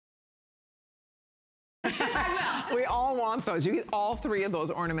We all want those. You get all 3 of those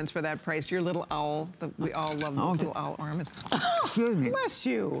ornaments for that price. Your little owl, we all love those little owl ornaments. Excuse me. Bless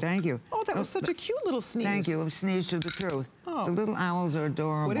you. Thank you. Oh, that was such a cute little sneeze. Thank you. Sneeze to the truth. Oh. The little owls are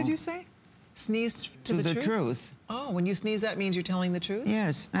adorable. What did you say? Sneeze to the truth? Oh, when you sneeze, that means you're telling the truth?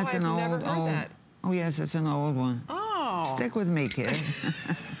 Yes, that's an old. I've never heard that. Oh, yes, it's an old one. Oh. Stick with me, kid.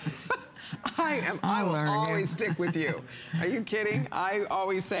 I will always stick with you. Are you kidding? I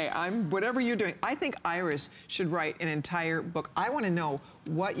always say, whatever you're doing. I think Iris should write an entire book. I want to know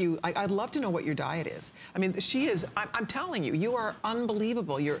what I'd love to know what your diet is. I mean, she is, I'm telling you, you are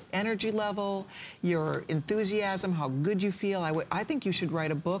unbelievable. Your energy level, your enthusiasm, how good you feel. I think you should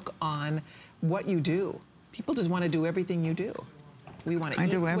write a book on what you do. People just want to do everything you do. We want to eat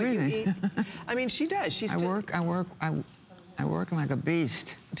do what everything. you eat. I mean, she does. I work like a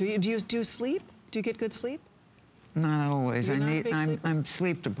beast. Do you sleep? Do you get good sleep? Not always. You're I'm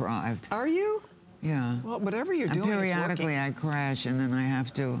sleep deprived. Are you? Yeah. Well, whatever you're doing, periodically I crash and then I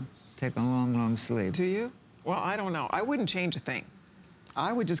have to take a long, long sleep. Do you? Well, I don't know. I wouldn't change a thing.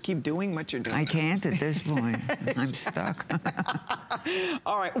 I would just keep doing what you're doing. I can't at this point. I'm stuck.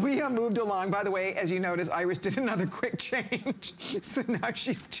 All right, we have moved along. By the way, as you notice, Iris did another quick change. So now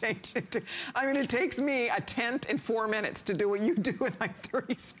she's changed it to, I mean, it takes me a tenth and 4 minutes to do what you do in like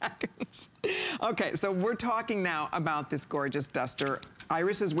 30 seconds. Okay, so we're talking now about this gorgeous duster.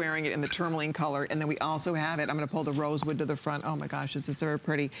 Iris is wearing it in the tourmaline color, and then we also have it, I'm gonna pull the rosewood to the front. Oh my gosh, this is so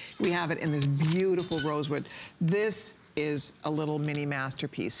pretty. We have it in this beautiful rosewood. This is a little mini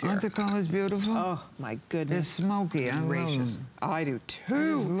masterpiece here. Aren't the colors beautiful? Oh my goodness. They're smoky. I love them. I do too.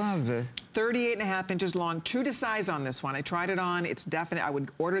 I just love it. 38.5 inches long, true to size on this one. I tried it on, it's definite. I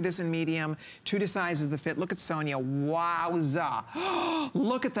would order this in medium. True to size is the fit. Look at Sonia, wowza.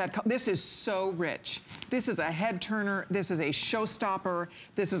 Look at that, this is so rich. This is a head turner, this is a showstopper,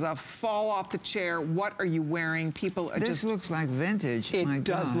 this is a fall off the chair. What are you wearing? People are This looks like vintage. It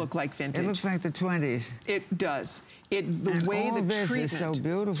does look like vintage. It looks like the 20s. It does. The way all the this treatment is so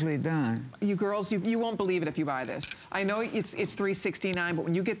beautifully done. You girls, you won't believe it if you buy this. I know it's $369, but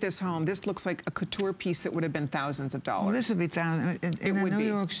when you get this home, this looks like a couture piece that would have been thousands of dollars. Well, this would be thousands. In a New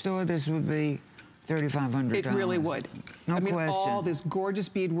York store, this would be $3,500. It really would. No question. All this gorgeous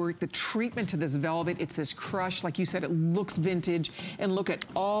beadwork, the treatment to this velvet, it's this crush. Like you said, it looks vintage. And look at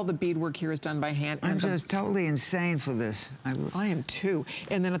all the beadwork here is done by hand. I'm just totally insane for this. I am too.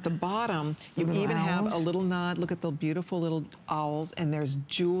 And then at the bottom, you even have a little nod. Look at the beautiful little owls. And there's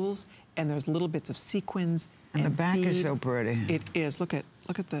jewels, and there's little bits of sequins. And the back is so pretty. It is. Look at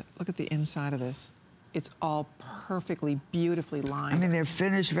the inside of this. It's all perfectly, beautifully lined. I mean, they're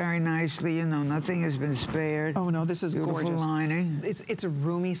finished very nicely. You know, nothing has been spared. Oh no, this is gorgeous. Beautiful lining. It's a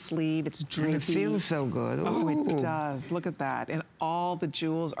roomy sleeve. It's drapey. And it feels so good. Ooh. Oh, it does. Look at that. And all the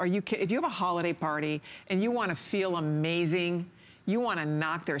jewels. Are you kidding? If you have a holiday party and you want to feel amazing, you want to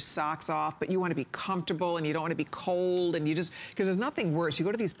knock their socks off, but you want to be comfortable and you don't want to be cold, and you just, because there's nothing worse. You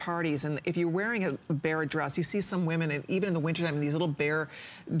go to these parties and if you're wearing a bare dress, you see some women, and even in the wintertime, in these little bare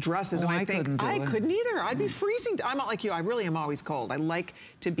dresses, and I think, I couldn't either. I'd be freezing. I'm not like you. I really am always cold. I like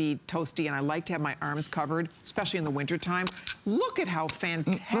to be toasty, and I like to have my arms covered, especially in the wintertime. Look at how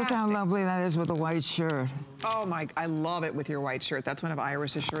fantastic. Look how lovely that is with a white shirt. Oh my, I love it with your white shirt. That's one of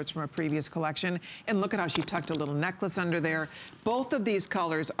Iris's shirts from a previous collection. And look at how she tucked a little necklace under there. Both of these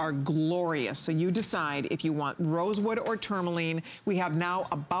colors are glorious. So you decide if you want rosewood or tourmaline. We have now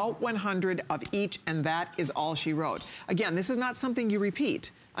about 100 of each, and that is all she wrote. Again, this is not something you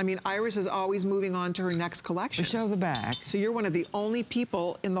repeat. I mean, Iris is always moving on to her next collection. Show the back. So you're one of the only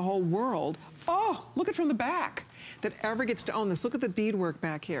people in the whole world, oh, look at from the back, that ever gets to own this. Look at the beadwork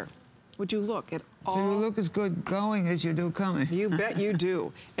back here. Would you look at all... So you look as good going as you do coming. You bet you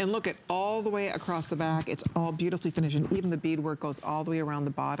do. And look at all the way across the back. It's all beautifully finished, and even the beadwork goes all the way around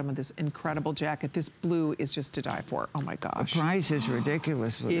the bottom of this incredible jacket. This blue is just to die for. Oh my gosh. The price is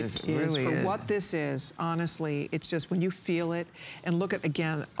ridiculous for this. It really is. For what this is, honestly, it's just when you feel it, and look at,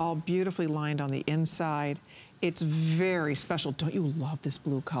 again, all beautifully lined on the inside. It's very special. Don't you love this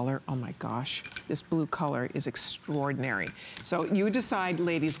blue color? Oh my gosh, this blue color is extraordinary. So you decide,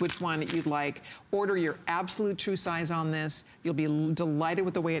 ladies, which one you'd like. Order your absolute true size on this. You'll be delighted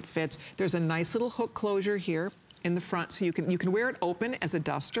with the way it fits. There's a nice little hook closure here in the front, so you can wear it open as a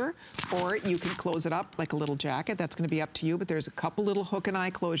duster, or you can close it up like a little jacket. That's gonna be up to you, but there's a couple little hook and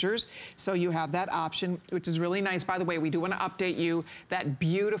eye closures, so you have that option, which is really nice. By the way, we do wanna update you. That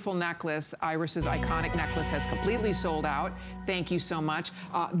beautiful necklace, Iris's iconic necklace, has completely sold out. Thank you so much.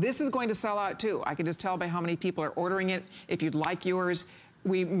 This is going to sell out too. I can just tell by how many people are ordering it. If you'd like yours,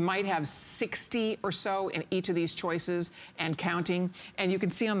 We might have 60 or so in each of these choices and counting. And you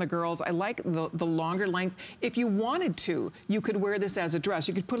can see on the girls, I like the longer length. If you wanted to, you could wear this as a dress.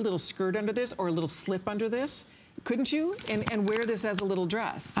 You could put a little skirt under this or a little slip under this. Couldn't you? And wear this as a little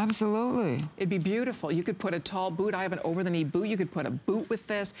dress. Absolutely. It'd be beautiful. You could put a tall boot. I have an over-the-knee boot. You could put a boot with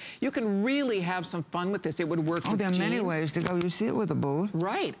this. You can really have some fun with this. It would work with jeans. There are many ways to go. You see it with a boot.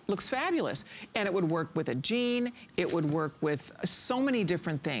 Right. Looks fabulous. And it would work with a jean. It would work with so many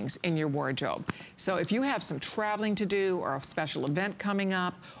different things in your wardrobe. So if you have some traveling to do or a special event coming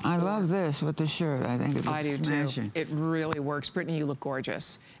up. I love this with the shirt. I think it looks smashing. It really works. Brittany, you look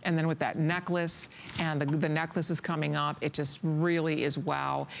gorgeous. And then with that necklace, and the necklace is coming up, it just really is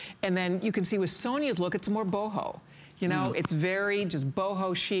wow. And then you can see with Sonia's look, it's more boho. You know, it's very just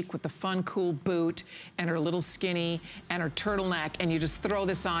boho chic with the fun, cool boot and her little skinny and her turtleneck, and you just throw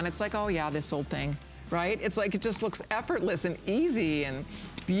this on. It's like, oh yeah, this old thing, right? It's like, it just looks effortless and easy and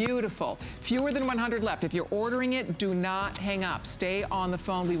beautiful. Fewer than 100 left. If you're ordering it, do not hang up. Stay on the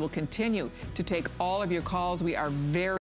phone. We will continue to take all of your calls. We are very